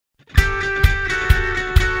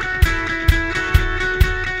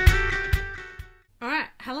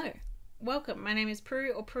welcome. My name is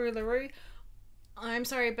Prue or Pruelaroo. I'm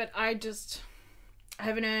sorry, but I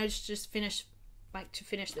have an urge to just finish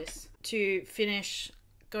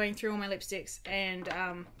going through all my lipsticks and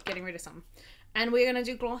getting rid of some. And we're going to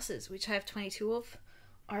do glosses, which I have 22 of.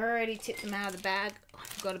 I already tipped them out of the bag. I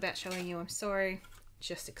forgot about showing you. I'm sorry.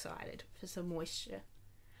 Just excited for some moisture.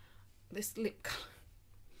 This lip colour.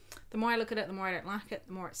 The more I look at it, the more I don't like it.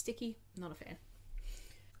 The more it's sticky. Not a fan.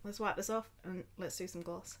 Let's wipe this off and let's do some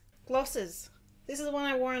gloss. Glosses. This is the one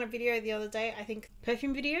I wore in a video the other day. I think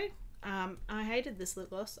perfume video. I hated this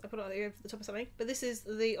lip gloss. I put it over the top of something. But this is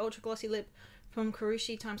the Ultra Glossy Lip from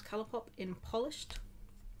Carucci times Colourpop in Polished.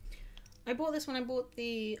 I bought this when I bought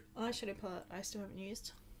the eyeshadow palette I still haven't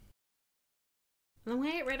used. And the way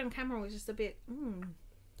it read on camera was just a bit,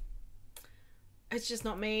 It's just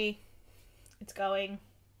not me. It's going.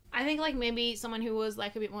 I think like maybe someone who was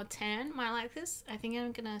like a bit more tan might like this. I think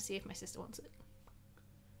I'm gonna see if my sister wants it.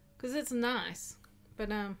 Because it's nice. But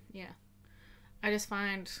yeah. I just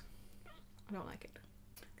find I don't like it.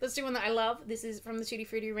 Let's do one that I love. This is from the Tutti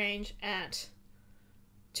Frutti range at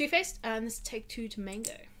TooFaced. And this is Take Two to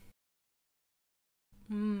Mango.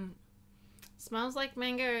 Smells like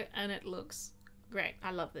mango and it looks great.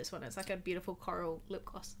 I love this one. It's like a beautiful coral lip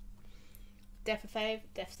gloss. Def a fave,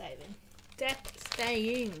 def saving. Def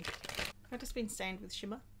staying. Have I just been stained with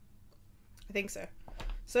shimmer? I think so.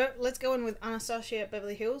 So let's go in with Anastasia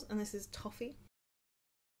Beverly Hills, and this is Toffee.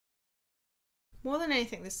 More than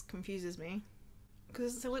anything, this confuses me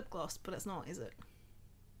because it's a lip gloss, but it's not, is it?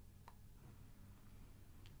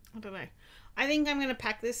 I don't know. I think I'm gonna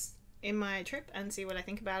pack this in my trip and see what I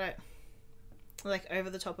think about it, like over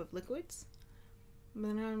the top of liquids.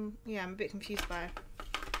 But yeah, I'm a bit confused by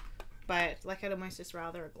it. Like I'd almost just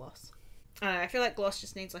rather a gloss. I don't know, I feel like gloss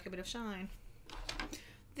just needs like a bit of shine.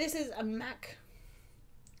 This is a MAC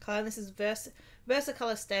color. This is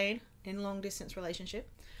Versicolor Stain in Long Distance Relationship.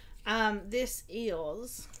 This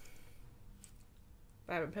is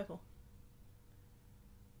Vibrant Purple.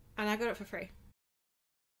 And I got it for free.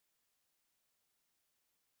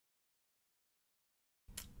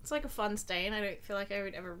 It's like a fun stain. I don't feel like I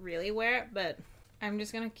would ever really wear it, but I'm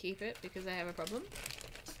just gonna keep it because I have a problem.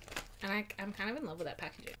 And I'm kind of in love with that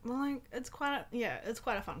packaging. Well, like, it's quite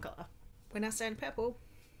a fun colour. When I stained purple,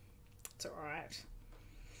 it's alright.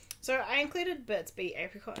 So I included Burts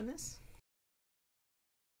Apricot in this.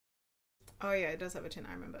 Oh yeah, it does have a tin.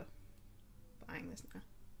 I remember buying this now.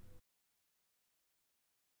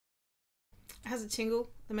 It has a tingle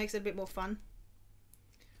that makes it a bit more fun.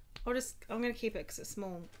 I'm going to keep it because it's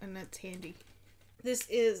small and it's handy. This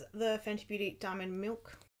is the Fenty Beauty Diamond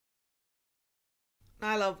Milk.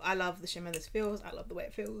 I love the shimmer this feels. I love the way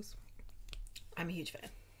it feels. I'm a huge fan.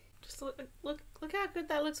 Just look how good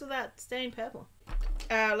that looks with that stained purple.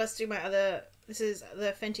 Let's do my other. This is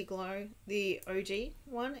the Fenty Glow, the OG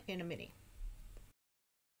one in a mini.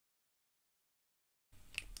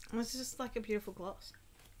 It's just like a beautiful gloss.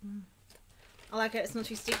 I like it. It's not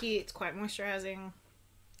too sticky. It's quite moisturizing.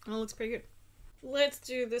 And it looks pretty good. Let's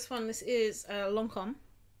do this one. This is Lancome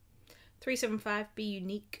 375 Be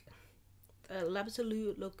Unique.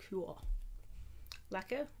 L'Absolu Lacquer.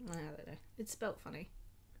 Lacquer? I don't know. It's spelled funny.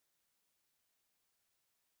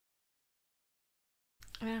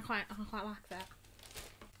 I mean, I quite like that.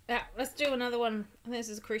 Yeah, let's do another one. I think this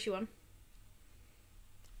is a Carucci one.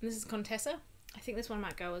 And this is Contessa. I think this one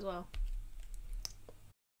might go as well.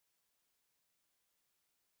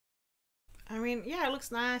 I mean, yeah, it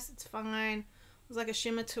looks nice. It's fine. There's like a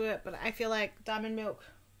shimmer to it, but I feel like Diamond Milk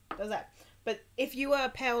does that. But if you are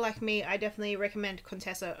pale like me, I definitely recommend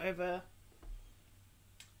Contessa over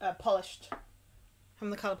Polished from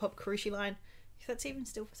the Colourpop Carucci line. If that's even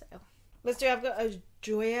still for sale. I've got a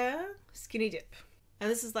Jouer Skinny Dip. And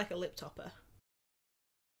this is like a lip topper.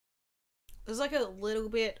 There's like a little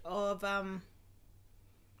bit of,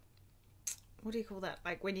 what do you call that?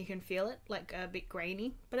 Like when you can feel it, like a bit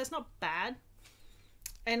grainy, but it's not bad.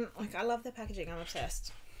 And like, I love the packaging. I'm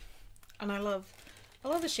obsessed. And I love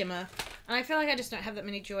the shimmer. And I feel like I just don't have that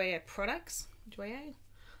many Jouer products. Jouer?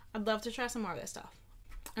 I'd love to try some more of their stuff.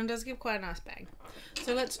 And it does give quite a nice bag.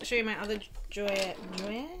 So let's show you my other Jouer.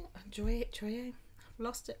 I've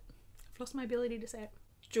lost it. I've lost my ability to say it.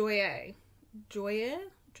 Jouer. I'm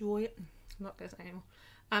not going to say anymore.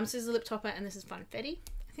 This is a lip topper and this is Fenty.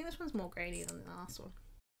 I think this one's more grainy than the last one.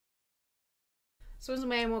 This one's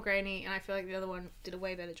way more grainy and I feel like the other one did a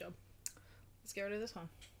way better job. Let's get rid of this one.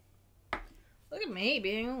 Look at me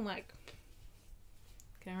being all like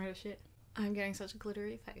getting rid of shit. I'm getting such a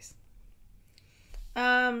glittery face.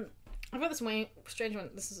 I've got this strange one.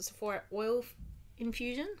 This is a Sephora Oil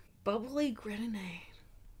Infusion. Bubbly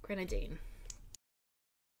Grenadine.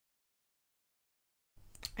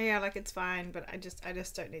 Yeah, like it's fine, but I just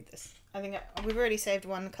don't need this. I think we've already saved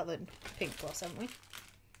one coloured pink gloss, haven't we?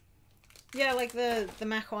 Yeah, like the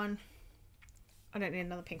MAC one. I don't need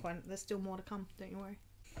another pink one. There's still more to come, don't you worry.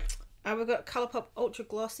 We've got Colourpop Ultra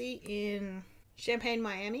Glossy in Champagne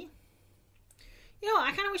Miami. You know,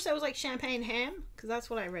 I kind of wish that was like Champagne Ham, because that's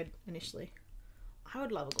what I read initially. I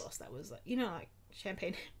would love a gloss that was like, you know, like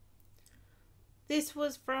Champagne Ham. This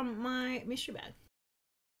was from my mystery bag.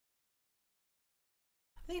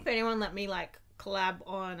 I think if anyone let me like collab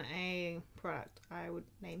on a product, I would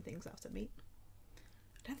name things after me.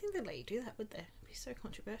 I don't think they'd let you do that, would they? It'd be so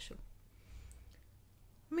controversial.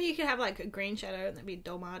 I mean, you could have like a green shadow and that'd be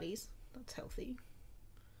Dolmardi's. That's healthy.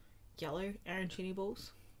 Yellow arancini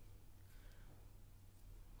balls.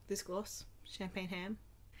 This gloss, Champagne Ham.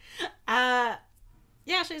 Yeah,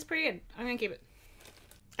 actually it's pretty good. I'm gonna keep it.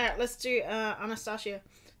 Alright, let's do Anastasia.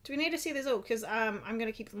 Do we need to see this all? Because I'm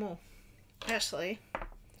gonna keep them all. Actually,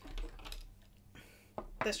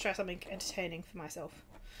 let's try something entertaining for myself.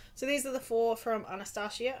 So these are the 4 from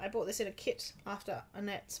Anastasia. I bought this in a kit after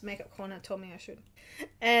Annette's makeup corner told me I should.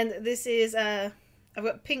 And this is, I've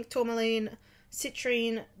got pink tourmaline,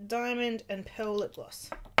 citrine, diamond, and pearl lip gloss.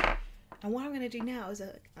 And what I'm going to do now is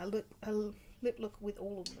a lip look with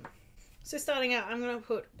all of them. So starting out, I'm going to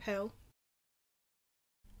put pearl.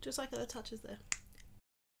 Just like the touches there.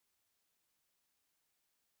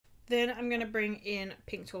 Then I'm going to bring in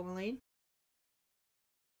pink tourmaline.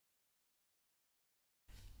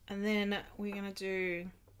 And then we're going to do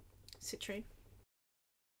citrine.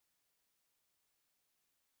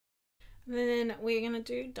 And then we're going to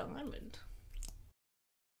do diamond.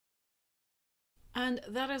 And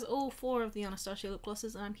that is all 4 of the Anastasia lip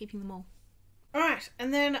glosses, and I'm keeping them all. Alright,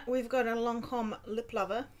 and then we've got a Lancome Lip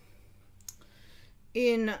Lover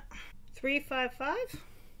in 355,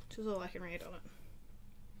 which is all I can read on it.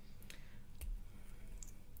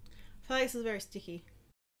 I feel like this is very sticky.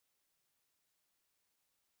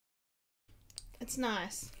 It's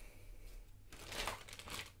nice.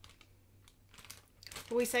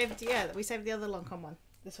 But we saved the other Lancome one.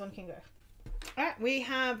 This one can go. Alright, we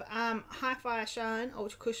have Hi-Fi Shine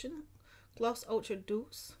Ultra Cushion Gloss Ultra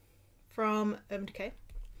Douce from Urban Decay.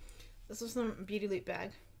 This was from a Beauty Loop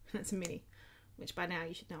bag, and it's a mini, which by now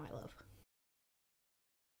you should know I love.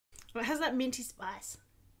 But it has that minty spice.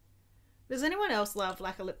 Does anyone else love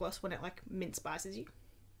like a lip gloss when it like mint spices you?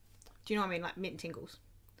 Do you know what I mean? Like mint tingles.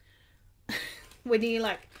 When you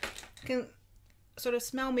like can sort of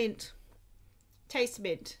smell mint, taste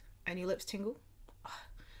mint, and your lips tingle.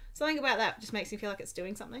 Something about that just makes me feel like it's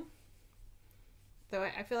doing something. Though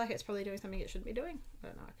I feel like it's probably doing something it shouldn't be doing. I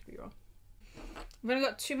don't know, I could be wrong. We've only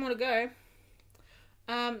got 2 more to go.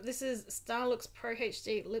 This is Starlux Pro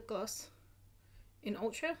HD Lip Gloss in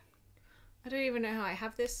Ultra. I don't even know how I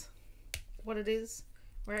have this, what it is,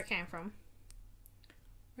 where it came from,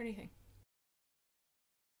 or anything.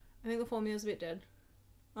 I think the formula's a bit dead.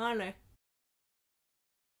 I don't know.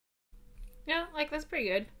 Yeah, like that's pretty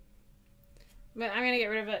good. But I'm gonna get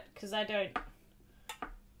rid of it because I don't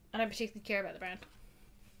particularly care about the brand.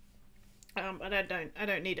 And I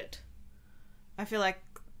don't need it. I feel like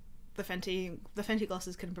the Fenty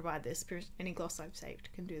glosses can provide this. Any gloss I've saved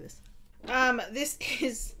can do this. This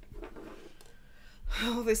is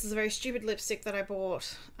this is a very stupid lipstick that I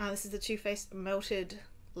bought. This is the TooFaced Melted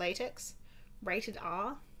Latex, rated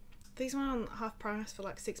R. These went on half price for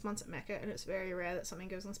like 6 months at Mecca, and it's very rare that something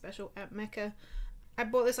goes on special at Mecca. I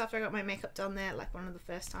bought this after I got my makeup done there, like one of the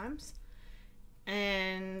first times,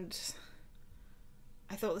 and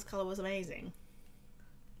I thought this colour was amazing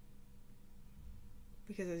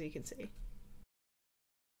because, as you can see,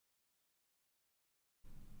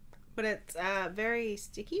 but it's very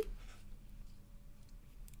sticky.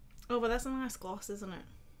 Oh, but that's a nice gloss, isn't it?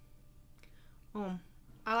 Oh,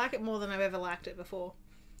 I like it more than I've ever liked it before.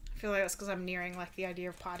 I feel like that's because I'm nearing like the idea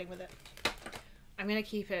of parting with it. I'm gonna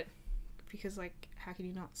keep it because, like, how can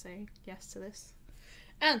you not say yes to this?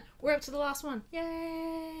 And we're up to the last one.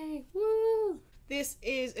 Yay! Woo! This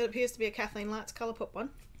is, it appears to be a Kathleen Lights Colourpop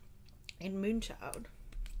one in Moonchild.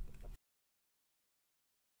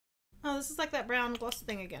 Oh, this is like that brown gloss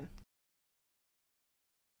thing again.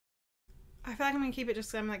 I feel like I'm gonna keep it just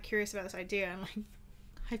because I'm like curious about this idea, and like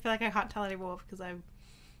I feel like I can't tell anymore because I'm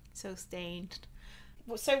so stained.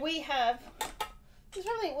 So we have,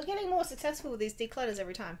 we're getting more successful with these declutters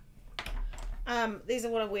every time. These are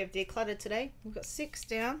what we have decluttered today. We've got 6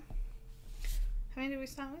 down. How many did we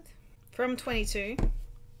start with? From 22.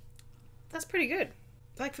 That's pretty good.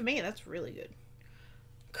 Like, for me, that's really good.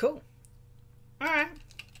 Cool. Alright.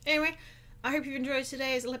 Anyway, I hope you've enjoyed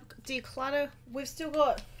today's lip declutter. We've still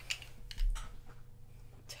got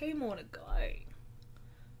 2 more to go.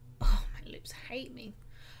 just hate me.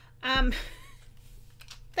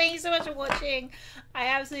 Thank you so much for watching. I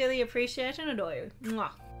absolutely appreciate and adore you.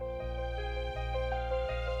 Mwah.